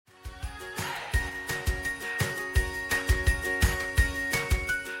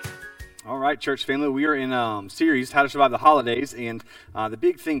All right, church family, we are in a series, How to Survive the Holidays, and the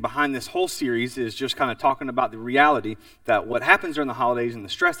big thing behind this whole series is just kind of talking about the reality that what happens during the holidays and the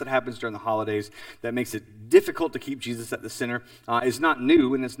stress that happens during the holidays that makes it difficult to keep Jesus at the center is not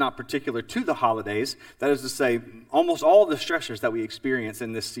new, and it's not particular to the holidays. That is to say, almost all the stressors that we experience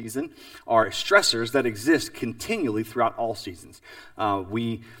in this season are stressors that exist continually throughout all seasons.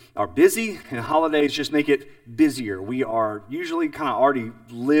 We are busy, and holidays just make it busier. We are usually kind of already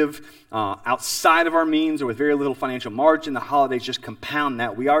live outside of our means or with very little financial margin. The holidays just compound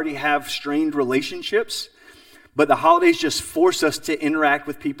that. We already have strained relationships, but the holidays just force us to interact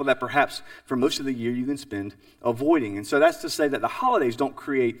with people that perhaps for most of the year you can spend avoiding. And so that's to say that the holidays don't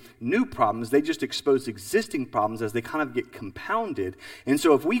create new problems. They just expose existing problems as they kind of get compounded. And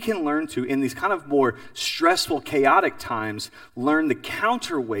so if we can learn to, in these kind of more stressful, chaotic times, learn the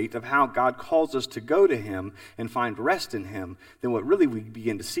counterweight of how God calls us to go to Him and find rest in Him, then what really we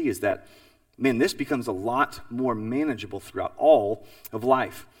begin to see is that, man, this becomes a lot more manageable throughout all of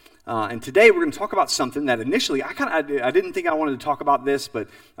life. And today we're going to talk about something that initially I didn't think I wanted to talk about this, but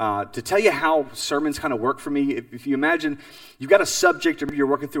to tell you how sermons kind of work for me, if you imagine you've got a subject or maybe you're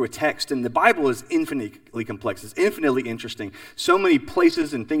working through a text, and the Bible is infinitely complex, it's infinitely interesting, so many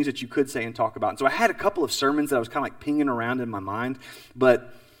places and things that you could say and talk about. And so I had a couple of sermons that I was kind of like pinging around in my mind,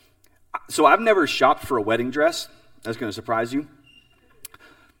 so I've never shopped for a wedding dress. That's going to surprise you,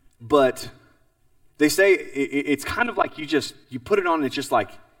 but they say it's kind of like you put it on and it's just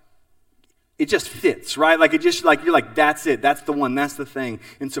like, it just fits, right? Like it just like, you're like, that's it, that's the one, that's the thing.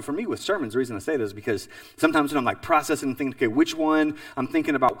 And so for me with sermons, the reason I say this is because sometimes when I'm like processing and thinking, okay, which one, I'm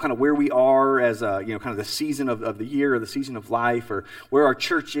thinking about kind of where we are as kind of the season of the year or the season of life or where our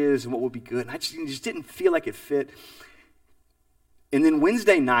church is and what would be good. And I just didn't feel like it fit. And then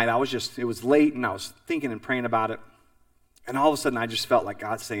Wednesday night, it was late and I was thinking and praying about it. And all of a sudden I just felt like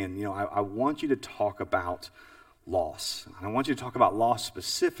God saying, I want you to talk about loss. And I want you to talk about loss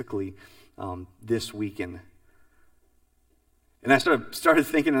specifically this weekend. And I started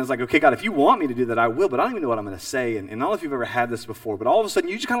thinking, and I was like, okay, God, if you want me to do that, I will, but I don't even know what I'm going to say. And I don't know if you've ever had this before, but all of a sudden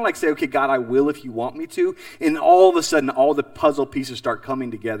you just kind of like say, okay, God, I will if you want me to. And all of a sudden, all the puzzle pieces start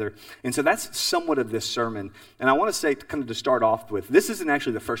coming together. And so that's somewhat of this sermon. And I want to say, kind of to start off with, this isn't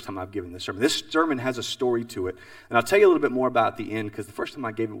actually the first time I've given this sermon. This sermon has a story to it. And I'll tell you a little bit more about it at the end, because the first time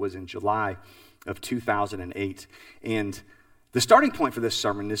I gave it was in July of 2008. And the starting point for this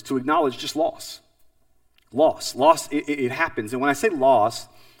sermon is to acknowledge just loss. Loss, it happens. And when I say loss,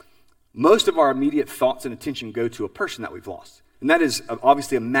 most of our immediate thoughts and attention go to a person that we've lost. And that is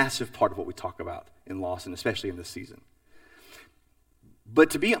obviously a massive part of what we talk about in loss, and especially in this season. But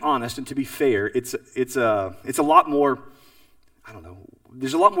to be honest and to be fair, it's a lot more, I don't know,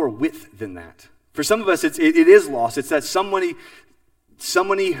 there's a lot more width than that. For some of us, it is loss. It's that somebody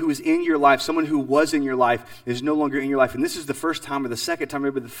who is in your life, someone who was in your life is no longer in your life. And this is the first time or the second time,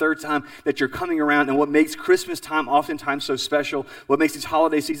 maybe the third time that you're coming around. And what makes Christmas time oftentimes so special, what makes these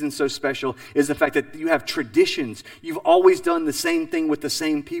holiday seasons so special is the fact that you have traditions. You've always done the same thing with the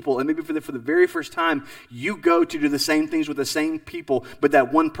same people. And maybe for the very first time, you go to do the same things with the same people, but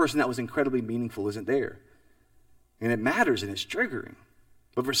that one person that was incredibly meaningful isn't there. And it matters and it's triggering.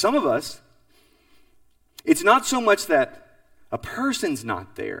 But for some of us, it's not so much that a person's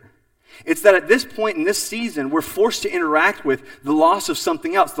not there. It's that at this point in this season, we're forced to interact with the loss of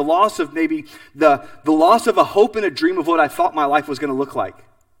something else, the loss of maybe the loss of a hope and a dream of what I thought my life was going to look like.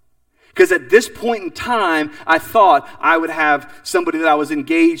 Because at this point in time, I thought I would have somebody that I was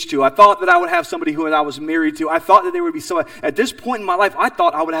engaged to. I thought that I would have somebody who I was married to. I thought that there would be someone. At this point in my life, I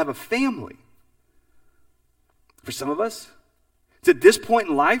thought I would have a family. For some of us, it's at this point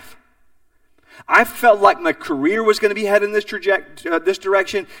in life, I felt like my career was going to be headed in this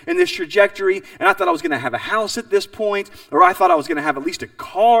direction, in this trajectory, and I thought I was going to have a house at this point, or I thought I was going to have at least a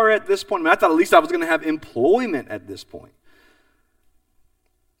car at this point. I thought at least I was going to have employment at this point.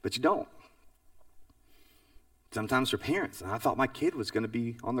 But you don't. Sometimes for parents, and I thought my kid was going to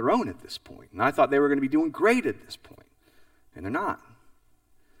be on their own at this point, and I thought they were going to be doing great at this point, and they're not.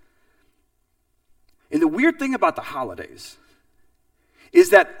 And the weird thing about the holidays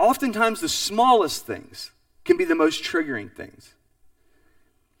is that oftentimes the smallest things can be the most triggering things.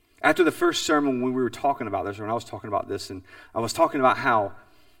 After the first sermon, when we were talking about this, or when I was talking about this, and I was talking about how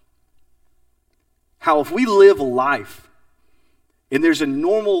if we live life And there's a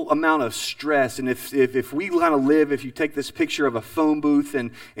normal amount of stress. And if we kind of live, if you take this picture of a phone booth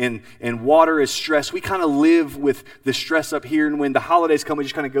and water is stress, we kind of live with the stress up here. And when the holidays come, it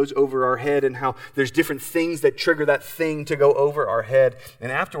just kind of goes over our head, and how there's different things that trigger that thing to go over our head.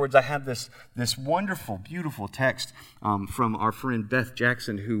 And afterwards, I have this wonderful, beautiful text from our friend Beth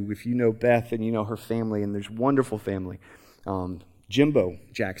Jackson, who, if you know Beth and you know her family, and there's wonderful family, Jimbo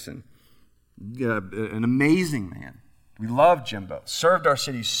Jackson, an amazing man. We love Jimbo. Served our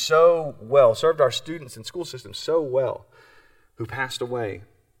city so well, served our students and school system so well, who passed away.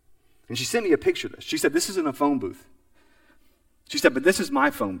 And she sent me a picture of this. She said, this isn't a phone booth. She said, but this is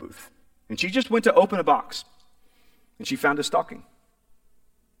my phone booth. And she just went to open a box, and she found a stocking.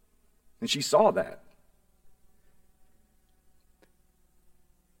 And she saw that.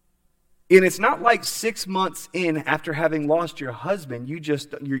 And it's not like 6 months in after having lost your husband,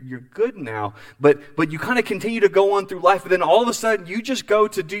 you're good now. But you kind of continue to go on through life. But then all of a sudden, you just go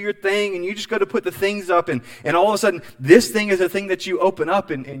to do your thing, and you just go to put the things up. And all of a sudden, this thing is a thing that you open up,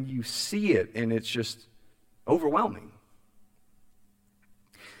 and you see it. And it's just overwhelming.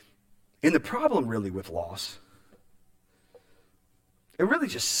 And the problem really with loss, and really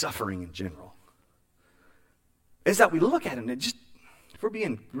just suffering in general, is that we look at it and it just, if we're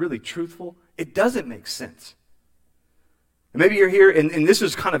being really truthful, it doesn't make sense. And maybe you're here and this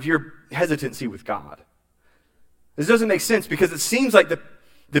is kind of your hesitancy with God. This doesn't make sense because it seems like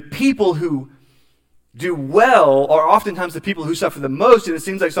the people who do well are oftentimes the people who suffer the most, and it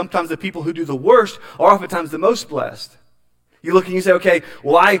seems like sometimes the people who do the worst are oftentimes the most blessed. You look and you say, okay,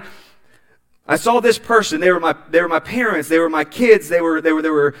 well, I saw this person. They were my parents. They were my kids. They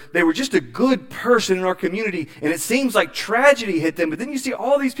were just a good person in our community. And it seems like tragedy hit them. But then you see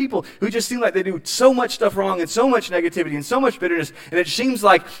all these people who just seem like they do so much stuff wrong and so much negativity and so much bitterness. And it seems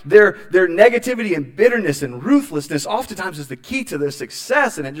like their negativity and bitterness and ruthlessness oftentimes is the key to their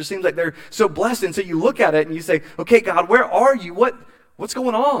success. And it just seems like they're so blessed. And so you look at it and you say, okay, God, where are you? What's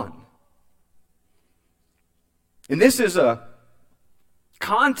going on? And this is a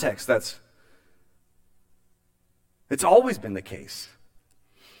context it's always been the case.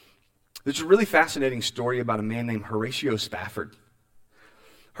 There's a really fascinating story about a man named Horatio Spafford.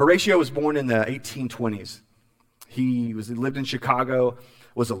 Horatio was born in the 1820s. He lived in Chicago,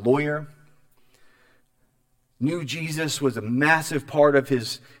 was a lawyer, knew Jesus, was a massive part of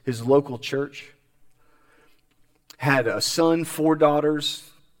his local church, had a son, 4 daughters,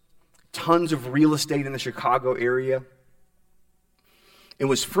 tons of real estate in the Chicago area, and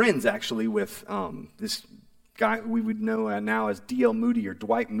was friends actually with this guy who we would know now as D.L. Moody or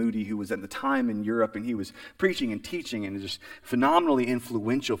Dwight Moody, who was at the time in Europe, and he was preaching and teaching and just phenomenally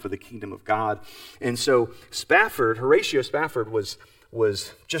influential for the kingdom of God. And so Horatio Spafford was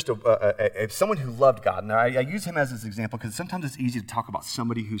just someone who loved God. And I use him as this example because sometimes it's easy to talk about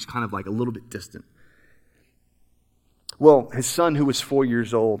somebody who's kind of like a little bit distant. Well, his son, who was 4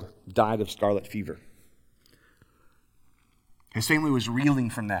 years old, died of scarlet fever. His family was reeling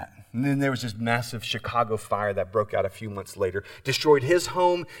from that. And then there was this massive Chicago fire that broke out a few months later, destroyed his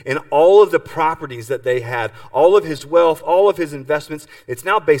home and all of the properties that they had, all of his wealth, all of his investments. It's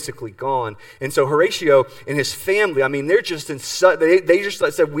now basically gone. And so Horatio and his family, I mean, they're just they just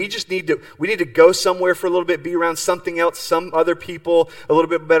said, we need to go somewhere for a little bit, be around something else, some other people, a little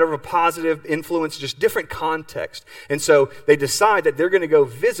bit better of a positive influence, just different context. And so they decide that they're going to go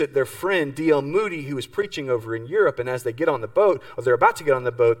visit their friend D.L. Moody, who was preaching over in Europe. And as they get on the boat, or they're about to get on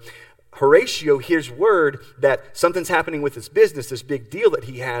the boat, Horatio hears word that something's happening with his business, this big deal that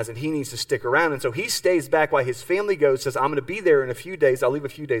he has, and he needs to stick around. And so he stays back while his family goes, says, I'm going to be there in a few days. I'll leave a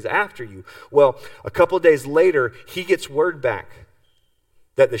few days after you. Well, a couple of days later, he gets word back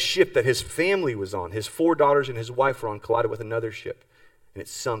that the ship that his family was on, his 4 daughters and his wife were on, collided with another ship, and it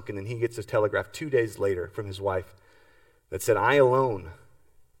sunk. And then he gets a telegraph 2 days later from his wife that said, I alone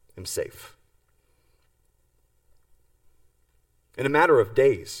am safe. In a matter of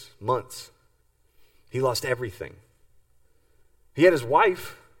days, months, he lost everything. He had his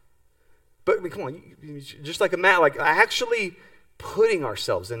wife, but I mean, come on, just like actually putting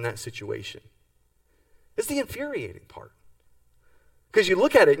ourselves in that situation is the infuriating part. Because you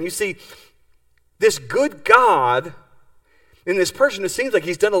look at it and you see this good God in this person who seems like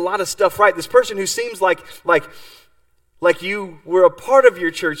he's done a lot of stuff right, this person who seems like you were a part of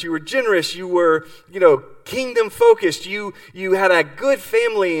your church, you were generous, you were, kingdom focused, you had a good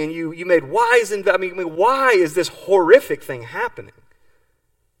family, and you made wise why is this horrific thing happening?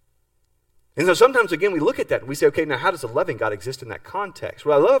 And so sometimes, again, we look at that and we say, okay, now how does a loving God exist in that context?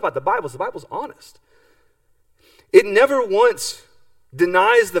 What I love about the Bible is the Bible's honest. It never once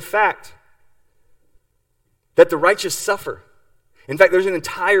denies the fact that the righteous suffer. In fact, there's an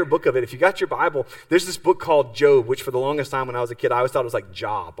entire book of it. If you got your Bible, there's this book called Job, which for the longest time when I was a kid, I always thought it was like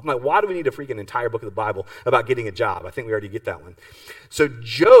job. I'm like, why do we need a freaking entire book of the Bible about getting a job? I think we already get that one. So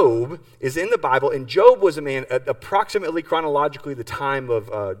Job is in the Bible, and Job was a man at approximately chronologically the time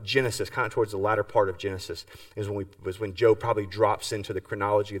of Genesis, kind of towards the latter part of Genesis, was when Job probably drops into the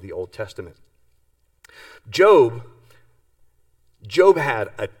chronology of the Old Testament. Job had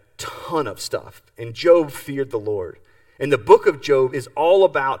a ton of stuff, and Job feared the Lord. And the book of Job is all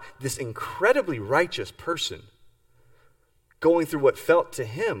about this incredibly righteous person going through what felt to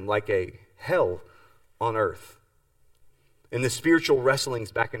him like a hell on earth, and the spiritual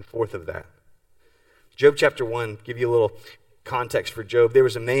wrestlings back and forth of that. Job chapter 1, give you a little context for Job. There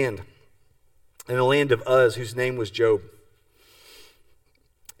was a man in the land of Uz whose name was Job.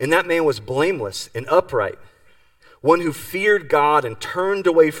 And that man was blameless and upright, one who feared God and turned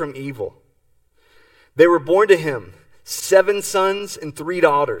away from evil. There were born to him 7 sons and 3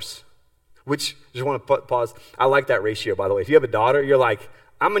 daughters, which, just want to pause. I like that ratio, by the way. If you have a daughter, you're like,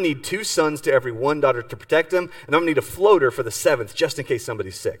 I'm going to need 2 sons to every 1 daughter to protect them, and I'm going to need a floater for the 7th, just in case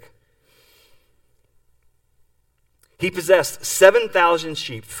somebody's sick. He possessed 7,000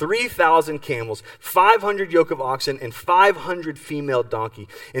 sheep, 3,000 camels, 500 yoke of oxen, and 500 female donkey,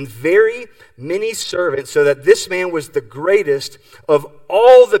 and very many servants, so that this man was the greatest of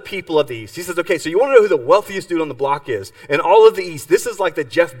all the people of the East. He says, okay, so you want to know who the wealthiest dude on the block is? In all of the East, this is like the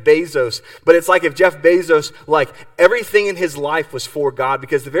Jeff Bezos, but it's like if Jeff Bezos, like everything in his life was for God,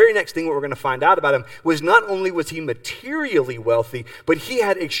 because the very next thing what we're going to find out about him was not only was he materially wealthy, but he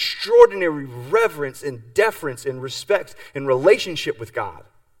had extraordinary reverence and deference and respect in relationship with God.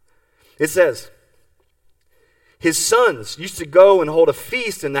 It says, his sons used to go and hold a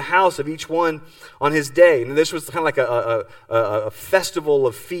feast in the house of each one on his day. And this was kind of like a festival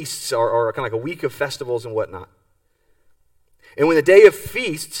of feasts, or kind of like a week of festivals and whatnot. And when the day of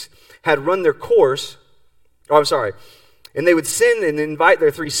feasts had run their course, and they would send and invite their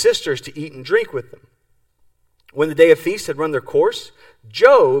 3 sisters to eat and drink with them. When the day of feasts had run their course,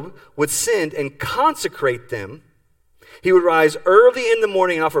 Job would send and consecrate them. He would rise early in the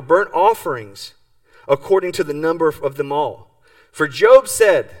morning and offer burnt offerings according to the number of them all. For Job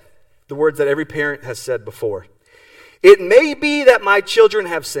said the words that every parent has said before, "It may be that my children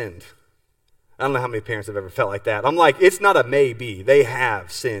have sinned." I don't know how many parents have ever felt like that. I'm like, it's not a maybe. They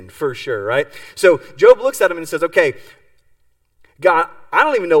have sinned for sure, right? So Job looks at him and says, okay, God, I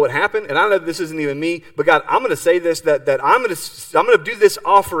don't even know what happened, and I know this isn't even me, but God, I'm going to say this, that I'm going to do this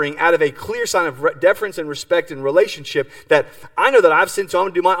offering out of a clear sign of deference and respect and relationship, that I know that I've sinned, so I'm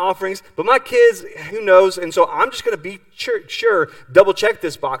going to do my offerings, but my kids, who knows, and so I'm just going to be sure, double check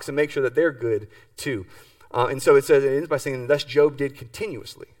this box and make sure that they're good too. And so it says, it ends by saying, thus Job did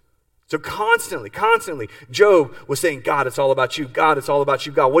continuously. So constantly, Job was saying, God, it's all about you. God, it's all about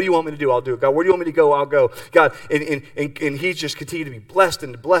you. God, what do you want me to do? I'll do it. God, where do you want me to go? I'll go. God, and he just continued to be blessed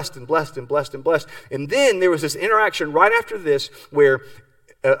and blessed and blessed and blessed and blessed. And then there was this interaction right after this where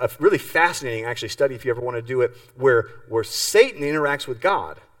a really fascinating, actually, study, if you ever want to do it, where Satan interacts with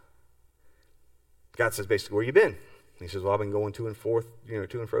God. God says, basically, where you been? And he says, well, I've been going to and fro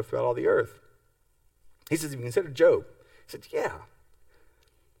throughout all the earth. He says, have you considered Job? He said, yeah.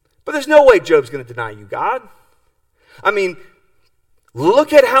 But there's no way Job's going to deny you, God. I mean,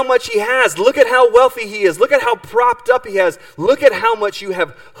 look at how much he has. Look at how wealthy he is. Look at how propped up he has. Look at how much you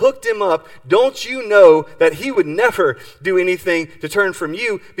have hooked him up. Don't you know that he would never do anything to turn from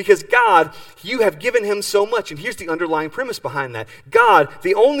you? Because God, you have given him so much. And here's the underlying premise behind that. God,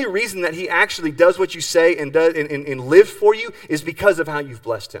 the only reason that he actually does what you say and does and lives for you is because of how you've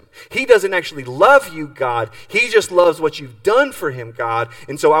blessed him. He doesn't actually love you, God. He just loves what you've done for him, God.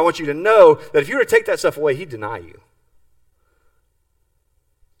 And so I want you to know that if you were to take that stuff away, he'd deny you.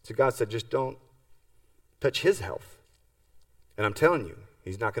 So God said, just don't touch his health. And I'm telling you,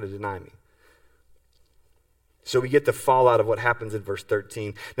 he's not going to deny me. So we get the fallout of what happens in verse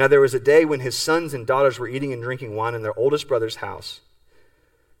 13. Now there was a day when his sons and daughters were eating and drinking wine in their oldest brother's house.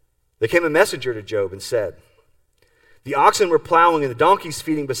 There came a messenger to Job and said, the oxen were plowing and the donkeys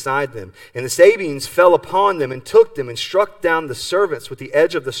feeding beside them, and the Sabeans fell upon them and took them and struck down the servants with the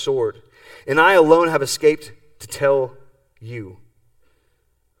edge of the sword. And I alone have escaped to tell you.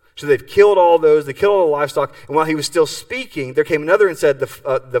 So they've killed all those, they killed all the livestock, and while he was still speaking, there came another and said,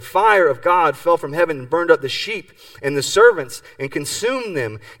 the fire of God fell from heaven and burned up the sheep and the servants and consumed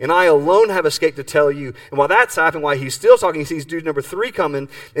them, and I alone have escaped to tell you. And while that's happening, while he's still talking, he sees dude number 3 coming,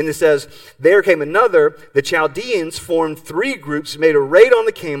 and it says, there came another, the Chaldeans formed 3 groups, made a raid on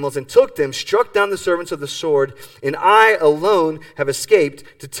the camels, and took them, struck down the servants of the sword, and I alone have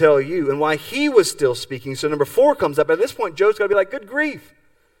escaped to tell you. And while he was still speaking, so number 4 comes up, at this point, Job's got to be like, good grief.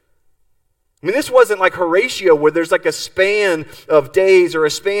 I mean, this wasn't like Horatio where there's like a span of days or a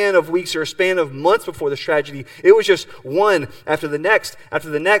span of weeks or a span of months before this tragedy. It was just one after the next, after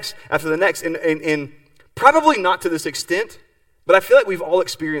the next, after the next. And probably not to this extent, but I feel like we've all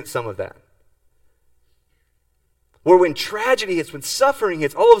experienced some of that. Where when tragedy hits, when suffering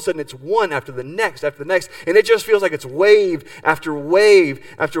hits, all of a sudden it's one after the next, and it just feels like it's wave after wave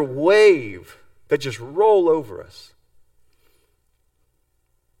after wave that just roll over us.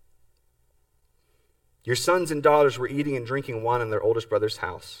 Your sons and daughters were eating and drinking wine in their oldest brother's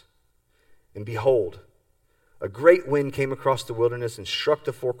house. And behold, a great wind came across the wilderness and struck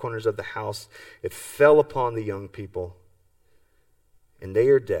the 4 corners of the house. It fell upon the young people, and they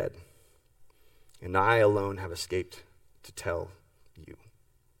are dead. And I alone have escaped to tell you.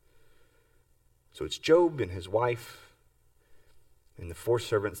 So it's Job and his wife and the 4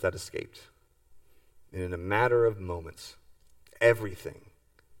 servants that escaped. And in a matter of moments, everything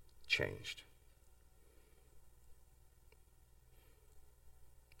changed.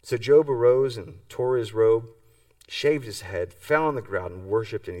 So Job arose and tore his robe, shaved his head, fell on the ground and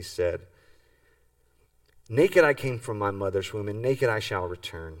worshipped, and he said, naked I came from my mother's womb, and naked I shall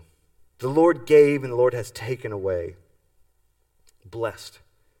return. The Lord gave, and the Lord has taken away. Blessed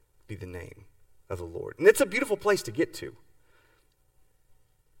be the name of the Lord. And it's a beautiful place to get to.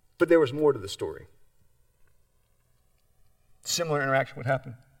 But there was more to the story. Similar interaction would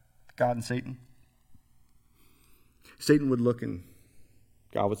happen with God and Satan. Satan would look and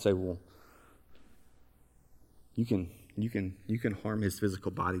God would say, well, you can harm his physical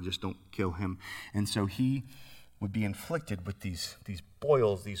body, just don't kill him. And so he would be inflicted with these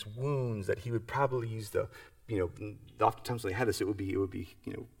boils, these wounds that he would probably use oftentimes when they had this, it would be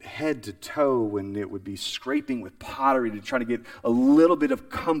head to toe, and it would be scraping with pottery to try to get a little bit of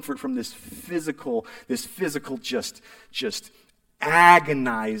comfort from this physical just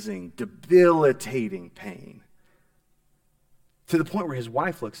agonizing, debilitating pain. To the point where his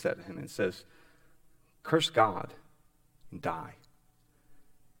wife looks at him and says, curse God and die.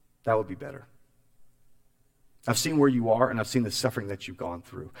 That would be better. I've seen where you are, and I've seen the suffering that you've gone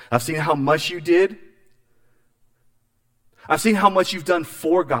through. I've seen how much you did. I've seen how much you've done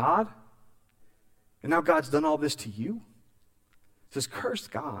for God. And now God's done all this to you. He says, curse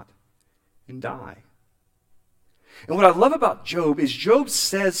God and die. And what I love about Job is Job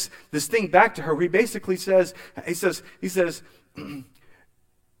says this thing back to her where he basically says, he says,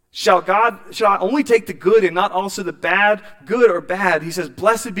 shall I only take the good and not also the bad? Good or bad? He says,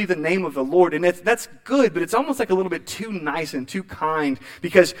 blessed be the name of the Lord. And that's good, but it's almost like a little bit too nice and too kind,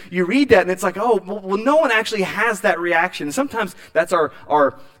 because you read that and it's like, oh, well, no one actually has that reaction. And sometimes that's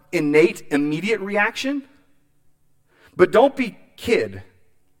our innate, immediate reaction. But don't be kid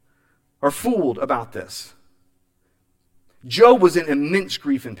or fooled about this. Job was in immense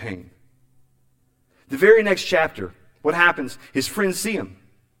grief and pain. The very next chapter, what happens? His friends see him.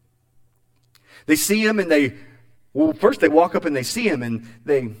 They see him and first they walk up and they see him and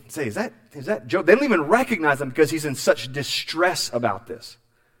they say, is that Job? They don't even recognize him because he's in such distress about this.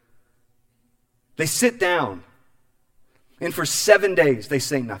 They sit down, and for 7 days they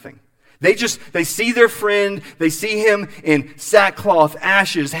say nothing. They see their friend, they see him in sackcloth,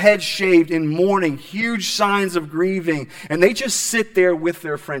 ashes, head shaved, in mourning, huge signs of grieving, and they just sit there with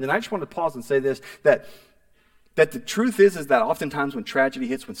their friend. And I just want to pause and say this, that the truth is that oftentimes when tragedy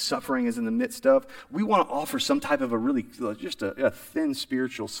hits, when suffering is in the midst of, we want to offer some type of a thin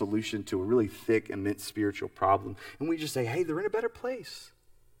spiritual solution to a really thick, immense spiritual problem. And we just say, hey, they're in a better place.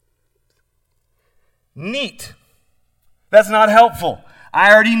 Neat. That's not helpful.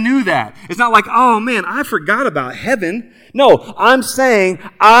 I already knew that. It's not like, oh man, I forgot about heaven. No, I'm saying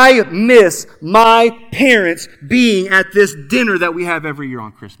I miss my parents being at this dinner that we have every year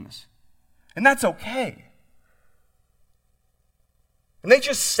on Christmas. And that's okay. And they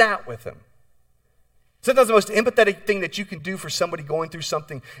just sat with him. Sometimes the most empathetic thing that you can do for somebody going through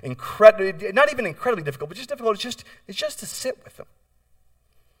something incredibly, not even incredibly difficult, but just difficult, it's just to sit with them.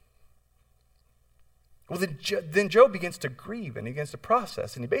 Well, then Job begins to grieve and he begins to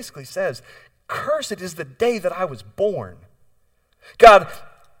process, and he basically says, cursed is the day that I was born. God,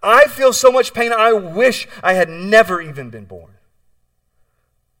 I feel so much pain, I wish I had never even been born.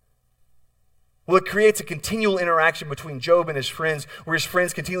 Well, it creates a continual interaction between Job and his friends, where his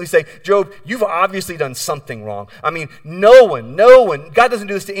friends continually say, Job, you've obviously done something wrong. I mean, no one, God doesn't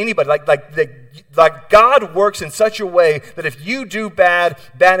do this to anybody. Like God works in such a way that if you do bad,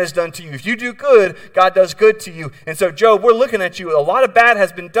 bad is done to you. If you do good, God does good to you. And so, Job, we're looking at you. A lot of bad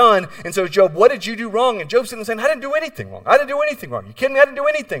has been done. And so, Job, what did you do wrong? And Job's sitting there saying, I didn't do anything wrong. I didn't do anything wrong. You kidding me? I didn't do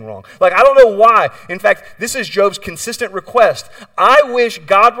anything wrong. Like, I don't know why. In fact, this is Job's consistent request. I wish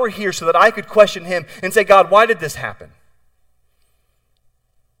God were here so that I could question him and say, God, why did this happen?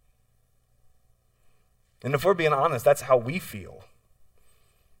 And if we're being honest, that's how we feel.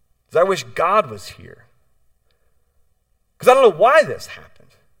 Because I wish God was here. Because I don't know why this happened.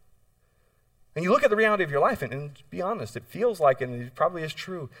 And you look at the reality of your life, and be honest, it feels like, and it probably is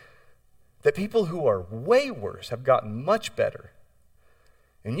true, that people who are way worse have gotten much better.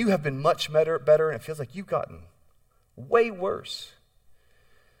 And you have been much better, and it feels like you've gotten way worse.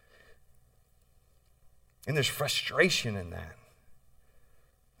 And there's frustration in that.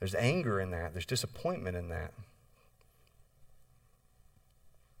 There's anger in that. There's disappointment in that.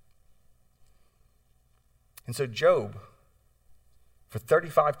 And so Job, for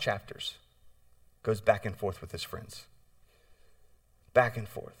 35 chapters, goes back and forth with his friends. Back and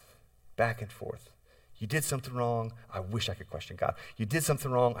forth. Back and forth. You did something wrong. I wish I could question God. You did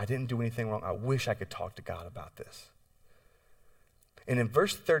something wrong. I didn't do anything wrong. I wish I could talk to God about this. And in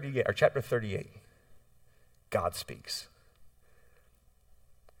verse 38, or chapter 38, God speaks.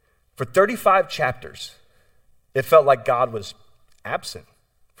 For 35 chapters, it felt like God was absent,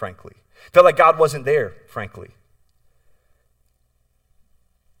 frankly. It felt like God wasn't there, frankly.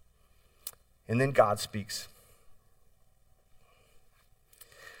 And then God speaks.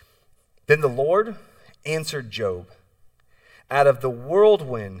 Then the Lord answered Job out of the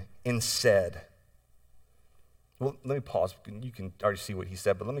whirlwind and said, well, let me pause. You can already see what he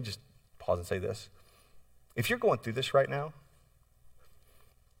said, but let me just pause and say this. If you're going through this right now,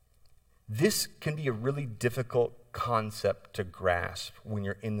 this can be a really difficult concept to grasp when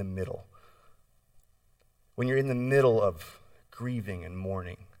you're in the middle. When you're in the middle of grieving and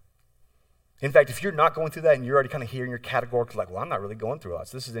mourning. In fact, if you're not going through that and you're already kind of here in your categorical, like, well, I'm not really going through a lot,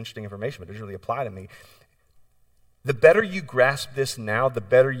 so this is interesting information, but it doesn't really apply to me. The better you grasp this now, the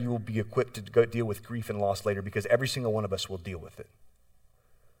better you will be equipped to go deal with grief and loss later, because every single one of us will deal with it.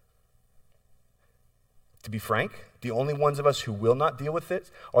 To be frank, the only ones of us who will not deal with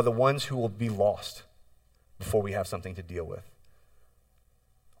it are the ones who will be lost before we have something to deal with.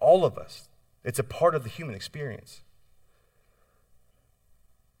 All of us. It's a part of the human experience.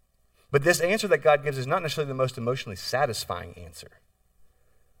 But this answer that God gives is not necessarily the most emotionally satisfying answer.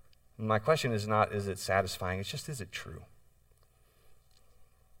 My question is not, is it satisfying? It's just, is it true?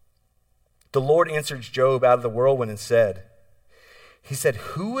 The Lord answered Job out of the whirlwind and said, he said,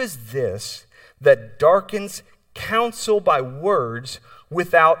 who is this that darkens counsel by words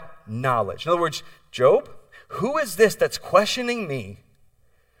without knowledge? In other words, Job, who is this that's questioning me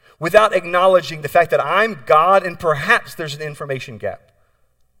without acknowledging the fact that I'm God and perhaps there's an information gap?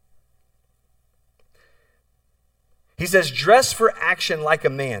 He says, dress for action like a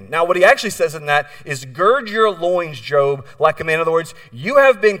man. Now, what he actually says in that is, gird your loins, Job, like a man. In other words, you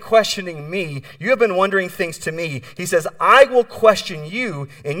have been questioning me. You have been wondering things to me. He says, I will question you,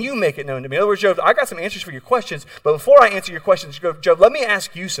 and you make it known to me. In other words, Job, I got some answers for your questions, but before I answer your questions, Job, let me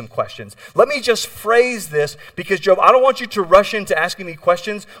ask you some questions. Let me just phrase this, because, Job, I don't want you to rush into asking me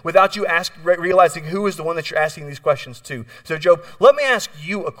questions without you realizing who is the one that you're asking these questions to. So, Job, let me ask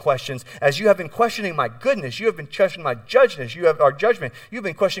you a question. As you have been questioning my goodness, you have been questioning my judgment, you've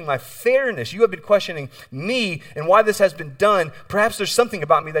been questioning my fairness, you have been questioning me and why this has been done. Perhaps there's something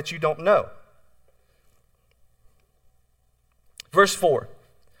about me that you don't know. Verse 4,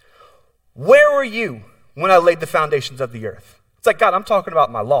 where were you when I laid the foundations of the earth? It's like, God, I'm talking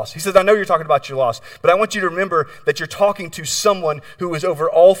about my loss. He says, I know you're talking about your loss, but I want you to remember that you're talking to someone who is over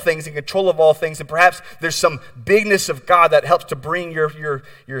all things, in control of all things, and perhaps there's some bigness of God that helps to bring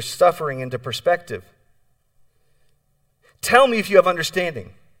your suffering into perspective. Tell me if you have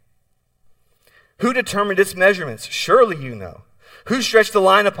understanding. Who determined its measurements? Surely you know. Who stretched the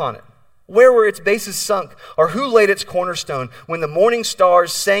line upon it? Where were its bases sunk? Or who laid its cornerstone when the morning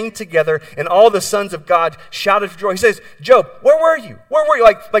stars sang together and all the sons of God shouted for joy? He says, Job, where were you? Where were you?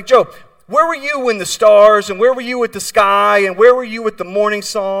 Like Job, where were you when the stars, and where were you with the sky, and where were you with the morning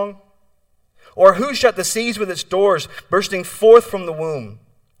song? Or who shut the seas with its doors, bursting forth from the womb?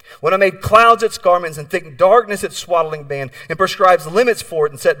 When I made clouds its garments and thick darkness its swaddling band, and prescribes limits for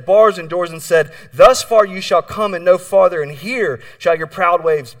it, and set bars and doors, and said, thus far you shall come and no farther, and here shall your proud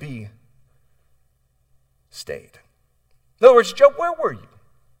waves be stayed. In other words, Job, where were you?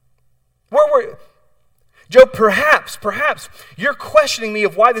 Job, perhaps you're questioning me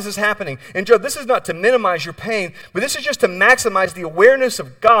of why this is happening. And Job, this is not to minimize your pain, but this is just to maximize the awareness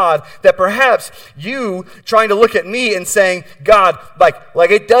of God, that perhaps you trying to look at me and saying, God,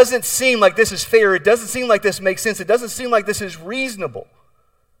 like it doesn't seem like this is fair. It doesn't seem like this makes sense. It doesn't seem like this is reasonable.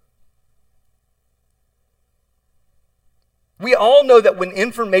 We all know that when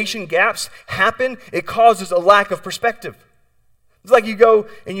information gaps happen, it causes a lack of perspective. It's like you go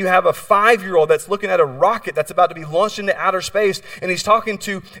and you have a 5-year-old that's looking at a rocket that's about to be launched into outer space, and he's talking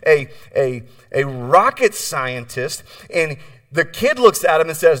to a rocket scientist, and the kid looks at him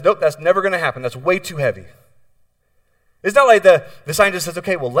and says, nope, that's never going to happen. That's way too heavy. It's not like the scientist says,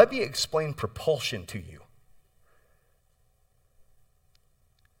 okay, well, let me explain propulsion to you.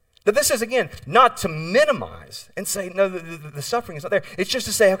 That this is, again, not to minimize and say, no, the suffering is not there. It's just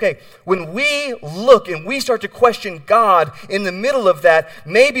to say, okay, when we look and we start to question God in the middle of that,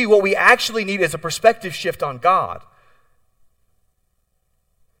 maybe what we actually need is a perspective shift on God.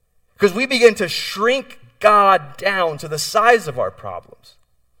 Because we begin to shrink God down to the size of our problems.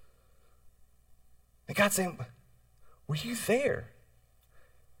 And God's saying, were you there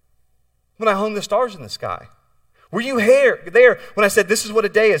when I hung the stars in the sky? Were you there when I said this is what a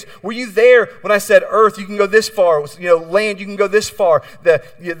day is? Were you there when I said earth, you can go this far, land, you can go this far,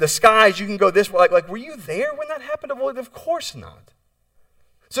 the skies, you can go this far? Like, were you there when that happened? Well, of course not.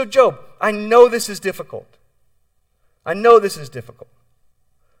 So Job, I know this is difficult. I know this is difficult.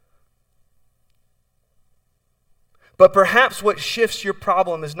 But perhaps what shifts your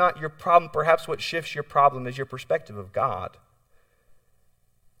problem is not your problem. Perhaps what shifts your problem is your perspective of God.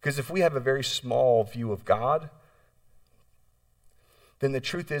 Because if we have a very small view of God, then the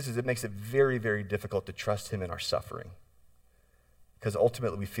truth is it makes it very, very difficult to trust him in our suffering. Because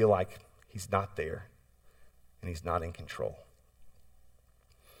ultimately we feel like he's not there and he's not in control.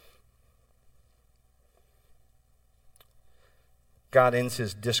 God ends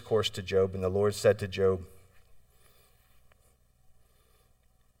his discourse to Job, and the Lord said to Job,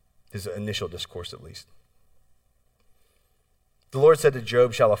 his initial discourse at least, the Lord said to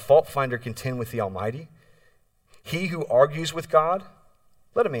Job, shall a fault finder contend with the Almighty? He who argues with God,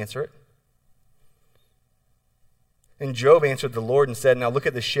 let him answer it. And Job answered the Lord and said, now look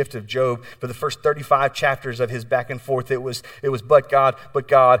at the shift of Job. For the first 35 chapters of his back and forth, it was but God,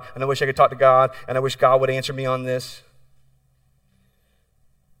 and I wish I could talk to God, and I wish God would answer me on this.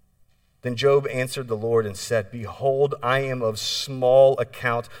 Then Job answered the Lord and said, behold, I am of small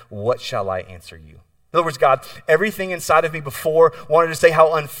account. What shall I answer you? In other words, God, everything inside of me before wanted to say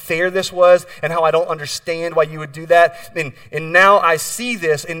how unfair this was and how I don't understand why you would do that. And now I see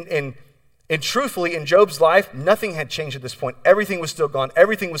this, and truthfully, in Job's life, nothing had changed at this point. Everything was still gone.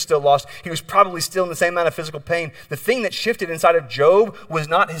 Everything was still lost. He was probably still in the same amount of physical pain. The thing that shifted inside of Job was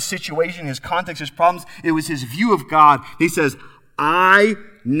not his situation, his context, his problems. It was his view of God. He says, I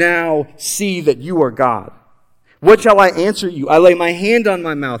now see that you are God. What shall I answer you? I lay my hand on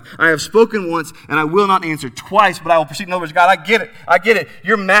my mouth. I have spoken once, and I will not answer twice, but I will proceed. In other words, God, I get it.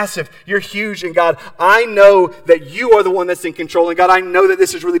 You're massive. You're huge. And God, I know that you are the one that's in control. And God, I know that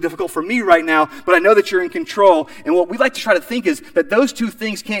this is really difficult for me right now, but I know that you're in control. And what we like to try to think is that those two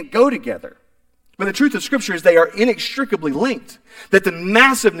things can't go together. But the truth of Scripture is they are inextricably linked. That the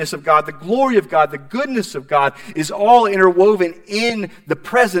massiveness of God, the glory of God, the goodness of God is all interwoven in the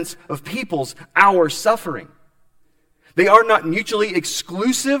presence of our suffering. They are not mutually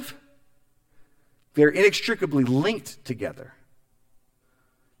exclusive. They're inextricably linked together.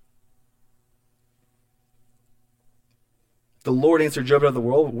 The Lord answered Job out of the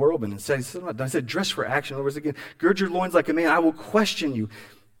whirlwind and said, I said, dress for action. In other words, again, gird your loins like a man. I will question you,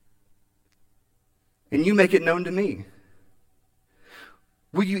 and you make it known to me.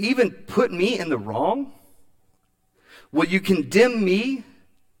 Will you even put me in the wrong? Will you condemn me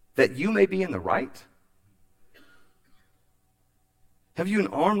that you may be in the right? Have you an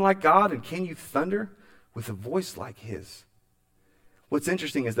arm like God, and can you thunder with a voice like his? What's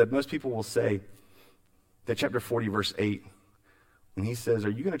interesting is that most people will say that chapter 40, verse 8, when he says, are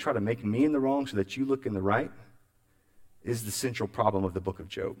you going to try to make me in the wrong so that you look in the right, is the central problem of the book of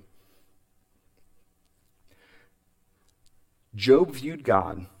Job. Job viewed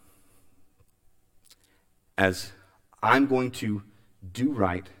God as, I'm going to do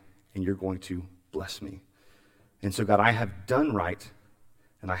right, and you're going to bless me. And so, God, I have done right,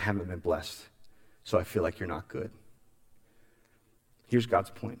 and I haven't been blessed, so I feel like you're not good. Here's God's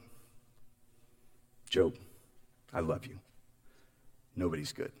point. Job, I love you.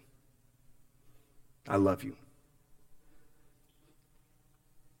 Nobody's good. I love you.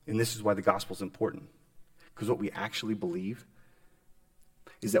 And this is why the gospel is important. Because what we actually believe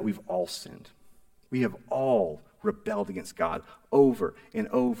is that we've all sinned. We have all rebelled against God over and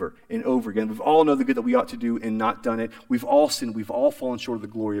over and over again. We've all known the good that we ought to do and not done it. We've all sinned. We've all fallen short of the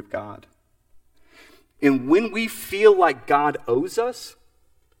glory of God. And when we feel like God owes us,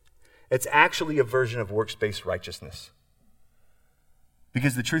 it's actually a version of works-based righteousness.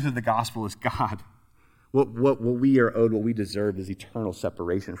 Because the truth of the gospel is God. What we are owed, what we deserve is eternal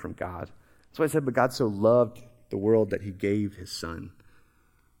separation from God. That's why I said, but God so loved the world that he gave his son.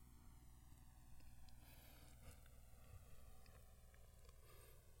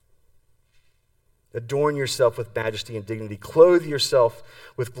 Adorn yourself with majesty and dignity. Clothe yourself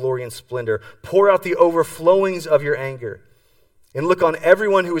with glory and splendor. Pour out the overflowings of your anger. And look on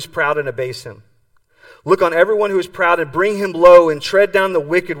everyone who is proud and abase him. Look on everyone who is proud and bring him low and tread down the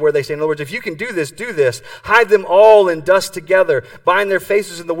wicked where they say. In other words, if you can do this, do this. Hide them all in dust together. Bind their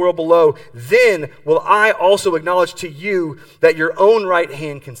faces in the world below. Then will I also acknowledge to you that your own right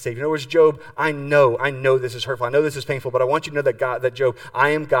hand can save you. In other words, Job, I know this is hurtful. I know this is painful, but I want you to know that Job, I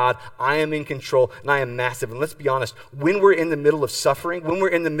am God. I am in control, and I am massive. And let's be honest, when we're in the middle of suffering, when we're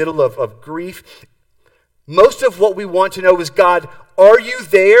in the middle of grief, most of what we want to know is, God, are you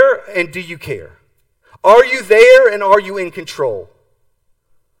there and do you care? Are you there and are you in control?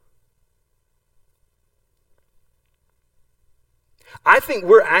 I think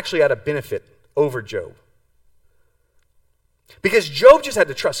we're actually at a benefit over Job. Because Job just had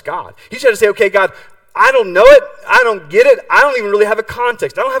to trust God. He just had to say, okay, God, I don't know it. I don't get it. I don't even really have a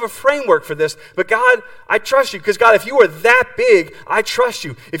context. I don't have a framework for this. But God, I trust you. Because God, if you are that big, I trust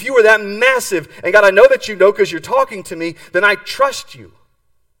you. If you are that massive, and God, I know that you know because you're talking to me, then I trust you.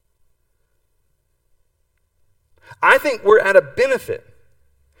 I think we're at a benefit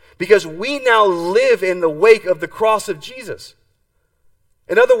because we now live in the wake of the cross of Jesus.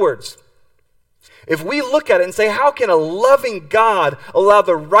 In other words, if we look at it and say, how can a loving God allow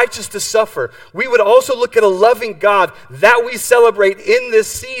the righteous to suffer? We would also look at a loving God that we celebrate in this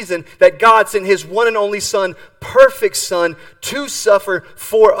season, that God sent his one and only Son, perfect Son, to suffer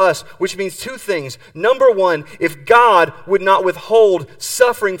for us, which means two things. Number one, if God would not withhold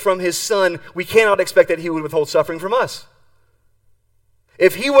suffering from his Son, we cannot expect that he would withhold suffering from us.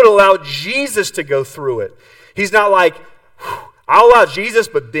 If he would allow Jesus to go through it, he's not like, I'll allow Jesus,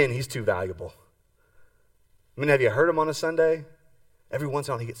 but Ben, he's too valuable. I mean, have you heard him on a Sunday? Every once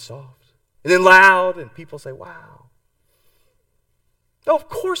in a while he gets soft. And then loud, and people say, wow. No, of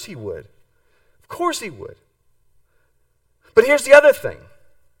course he would. Of course he would. But here's the other thing.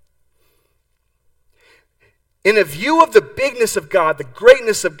 In a view of the bigness of God, the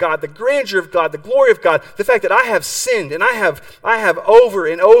greatness of God, the grandeur of God, the glory of God, the fact that I have sinned and I have over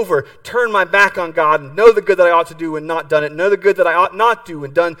and over turned my back on God and know the good that I ought to do and not done it, know the good that I ought not do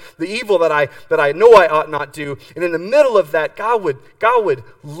and done the evil that I know I ought not do. And in the middle of that, God would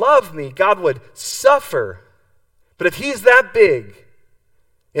love me. God would suffer. But if he's that big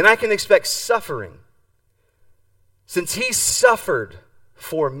and I can expect suffering, since he suffered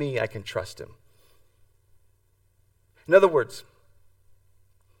for me, I can trust him. In other words,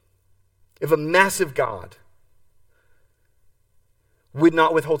 if a massive God would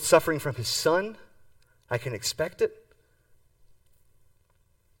not withhold suffering from his Son, I can expect it.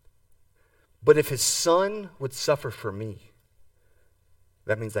 But if his Son would suffer for me,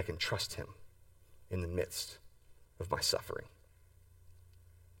 that means I can trust him in the midst of my suffering.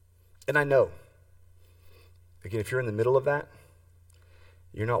 And I know, again, if you're in the middle of that,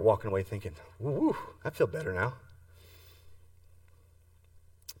 you're not walking away thinking, woo, I feel better now.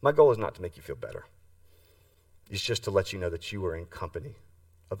 My goal is not to make you feel better. It's just to let you know that you are in company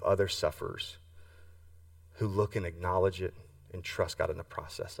of other sufferers who look and acknowledge it and trust God in the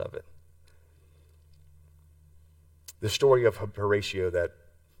process of it. The story of Horatio that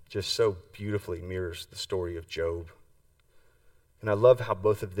just so beautifully mirrors the story of Job. And I love how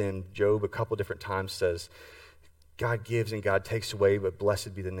both of them, Job a couple different times says, God gives and God takes away, but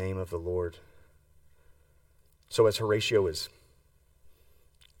blessed be the name of the Lord. So as Horatio is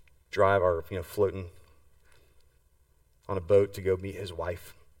floating on a boat to go meet his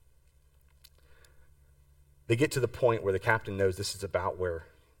wife, they get to the point where the captain knows this is about where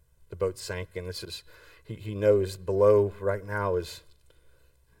the boat sank, and this is he knows below right now is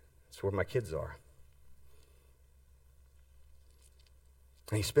where my kids are.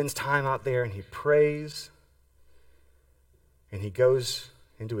 And he spends time out there and he prays, and he goes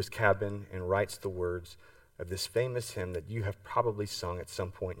into his cabin and writes the words of this famous hymn that you have probably sung at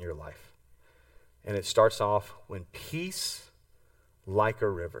some point in your life. And it starts off, when peace like a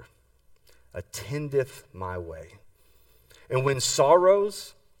river attendeth my way. And when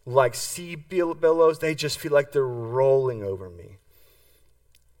sorrows like sea billows, they just feel like they're rolling over me.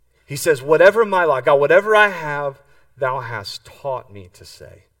 He says, whatever my lot, God, whatever I have, thou hast taught me to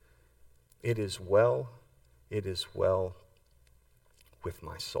say, it is well with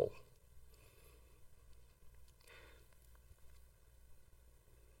my soul.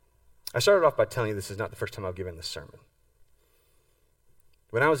 I started off by telling you this is not the first time I've given this sermon.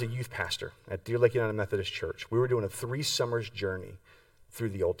 When I was a youth pastor at Deer Lake United Methodist Church, we were doing a 3 summers journey through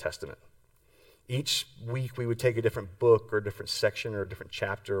the Old Testament. Each week we would take a different book or a different section or a different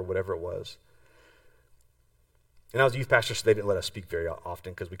chapter or whatever it was. And I was a youth pastor, so they didn't let us speak very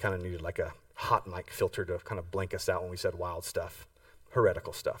often because we kind of needed like a hot mic filter to kind of blank us out when we said wild stuff,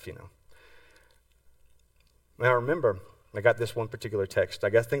 heretical stuff, you know. And I remember I got this one particular text. I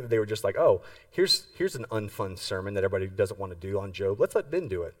think that they were just like, oh, here's an unfun sermon that everybody doesn't want to do on Job. Let's let Ben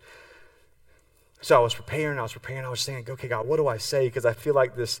do it. So I was preparing, I was saying, okay, God, what do I say? Because I feel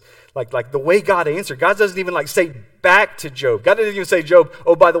like this, like the way God answered, God doesn't even like say back to Job. God didn't even say, Job,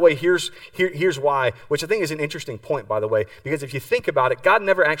 oh, by the way, here's why, which I think is an interesting point, by the way, because if you think about it, God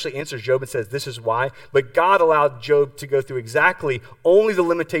never actually answers Job and says, this is why, but God allowed Job to go through exactly only the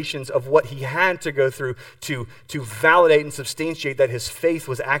limitations of what he had to go through to validate and substantiate that his faith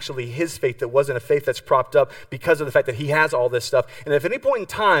was actually his faith, that wasn't a faith that's propped up because of the fact that he has all this stuff. And if at any point in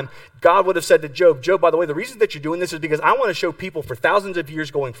time, God would have said to Job, by the way, the reason that you're doing this is because I want to show people for thousands of years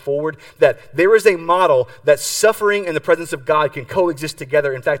going forward that there is a model that suffering and the presence of God can coexist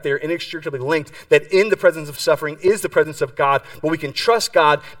together. In fact, they are inextricably linked, that in the presence of suffering is the presence of God, but we can trust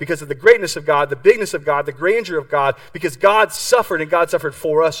God because of the greatness of God, the bigness of God, the grandeur of God, because God suffered and God suffered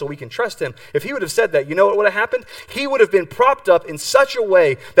for us so we can trust him. If he would have said that, you know what would have happened? He would have been propped up in such a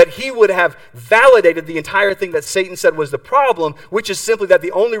way that he would have validated the entire thing that Satan said was the problem, which is simply that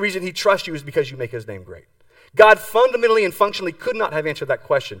the only reason he trusts you is because you make his name great. God fundamentally and functionally could not have answered that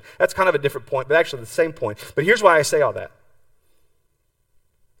question. That's kind of a different point, but actually the same point. But here's why I say all that.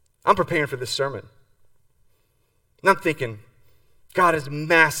 I'm preparing for this sermon. And I'm thinking, God is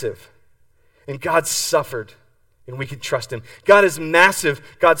massive, and God suffered, and we can trust him. God is massive,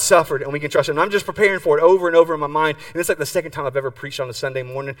 God suffered, and we can trust him. And I'm just preparing for it over and over in my mind. And it's like the second time I've ever preached on a Sunday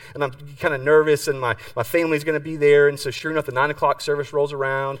morning, and I'm kind of nervous, and my family's going to be there. And so sure enough, the 9 o'clock service rolls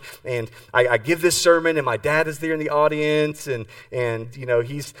around, and I give this sermon, and my dad is there in the audience, and you know,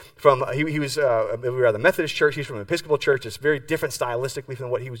 he's from, we were at the Methodist church, he's from an Episcopal church. It's very different stylistically from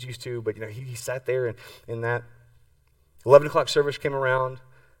what he was used to, but you know, he sat there in that. 11 o'clock service came around.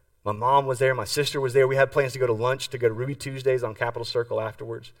 My mom was there. My sister was there. We had plans to go to lunch, to go to Ruby Tuesdays on Capitol Circle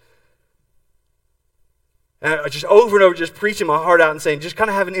afterwards. And I just over and over just preaching my heart out and saying, just kind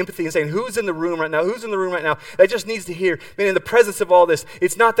of having empathy and saying, who's in the room right now? Who's in the room right now that just needs to hear? Man, in the presence of all this,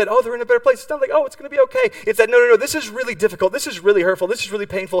 it's not that, oh, they're in a better place. It's not like, oh, it's going to be okay. It's that, no, this is really difficult. This is really hurtful. This is really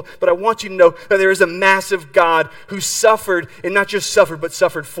painful. But I want you to know that there is a massive God who suffered, and not just suffered, but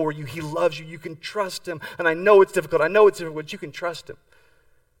suffered for you. He loves you. You can trust him. And I know it's difficult. But you can trust him.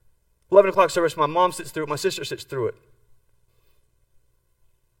 11 o'clock service, my mom sits through it. My sister sits through it.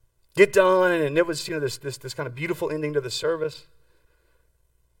 Get done, and it was, you know, this kind of beautiful ending to the service.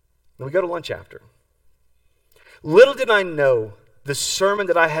 And we go to lunch after. Little did I know the sermon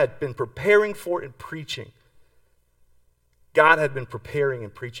that I had been preparing for and preaching, God had been preparing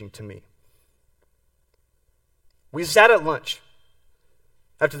and preaching to me. We sat at lunch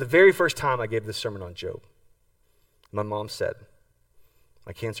after the very first time I gave this sermon on Job. My mom said,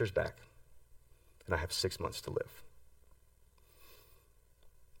 my cancer's back, and I have 6 months to live.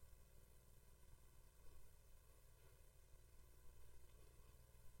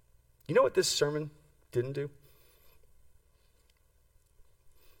 You know what this sermon didn't do?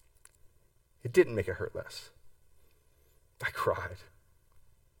 It didn't make it hurt less. I cried.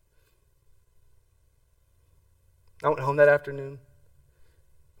 I went home that afternoon.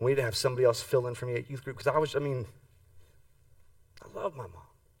 We had to have somebody else fill in for me at youth group because I love my mom.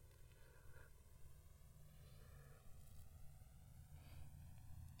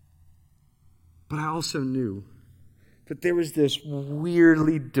 But I also knew that there was this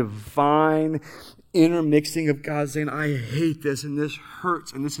weirdly divine intermixing of God saying, I hate this, and this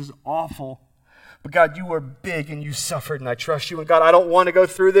hurts, and this is awful. But God, you are big, and you suffered, and I trust you. And God, I don't want to go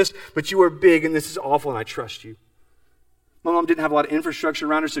through this, but you are big, and this is awful, and I trust you. My mom didn't have a lot of infrastructure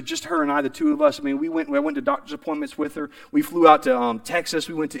around her, so just her and I, the two of us. I mean, I went to doctor's appointments with her. We flew out to Texas.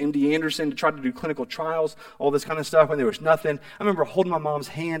 We went to MD Anderson to try to do clinical trials, all this kind of stuff, and there was nothing. I remember holding my mom's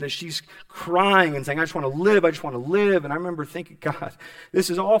hand as she's crying and saying, I just want to live, I just want to live. And I remember thinking, God,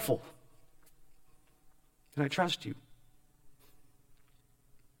 this is awful. And I trust you.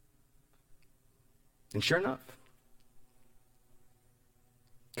 And sure enough,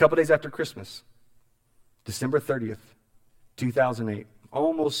 a couple days after Christmas, December 30th, 2008,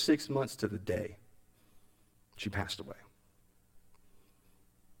 almost 6 months to the day she passed away.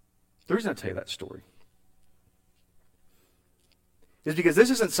 The reason I tell you that story is because this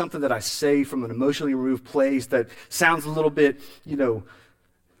isn't something that I say from an emotionally removed place that sounds a little bit,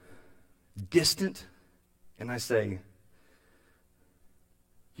 distant. And I say,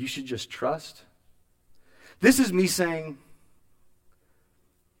 you should just trust. This is me saying,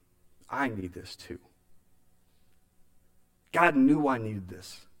 I need this too. God knew I needed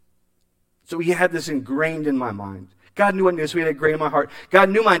this. So he had this ingrained in my mind. God knew I needed this, so he had it ingrained in my heart. God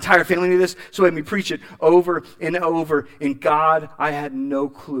knew my entire family needed this, so he had me preach it over and over. And God, I had no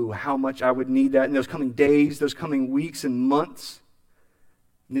clue how much I would need that in those coming days, those coming weeks and months,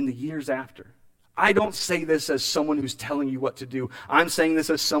 and in the years after. I don't say this as someone who's telling you what to do. I'm saying this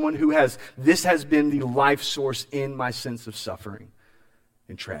as someone who this has been the life source in my sense of suffering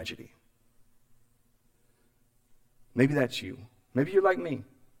and tragedy. Maybe that's you. Maybe you're like me.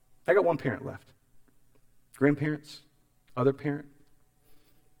 I got one parent left. Grandparents, other parent.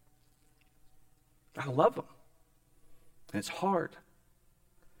 I love them. And it's hard.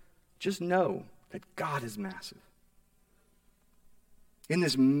 Just know that God is massive. And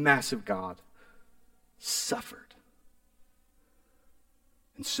this massive God suffered.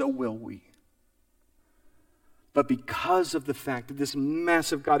 And so will we. But because of the fact that this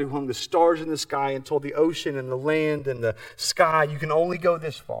massive God who hung the stars in the sky and told the ocean and the land and the sky, you can only go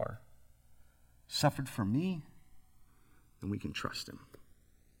this far, suffered for me, and we can trust him.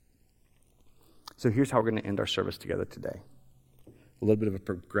 So here's how we're going to end our service together today. A little bit of a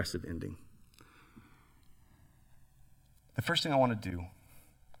progressive ending. The first thing I want to do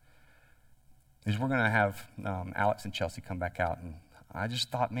is we're going to have Alex and Chelsea come back out. And I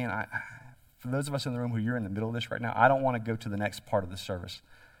just thought, man, for those of us in the room who you're in the middle of this right now, I don't want to go to the next part of the service.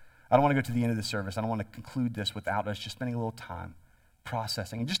 I don't want to go to the end of the service. I don't want to conclude this without us just spending a little time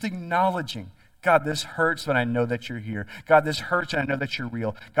processing and just acknowledging, God, this hurts, but I know that you're here. God, this hurts, and I know that you're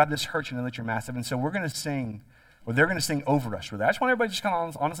real. God, this hurts, and I know that you're massive. And so we're going to sing, or they're going to sing over us. I just want everybody just kind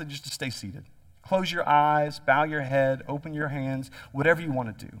of honestly just to stay seated. Close your eyes, bow your head, open your hands, whatever you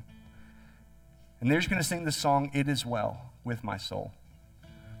want to do. And they're just going to sing the song, It Is Well With My Soul.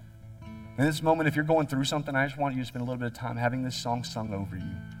 In this moment, if you're going through something, I just want you to spend a little bit of time having this song sung over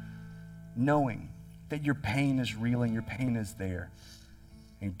you, knowing that your pain is real and your pain is there,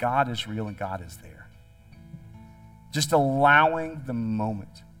 and God is real and God is there. Just allowing the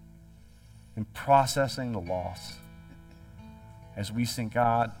moment and processing the loss as we sing,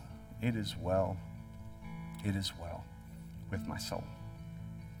 God, it is well with my soul.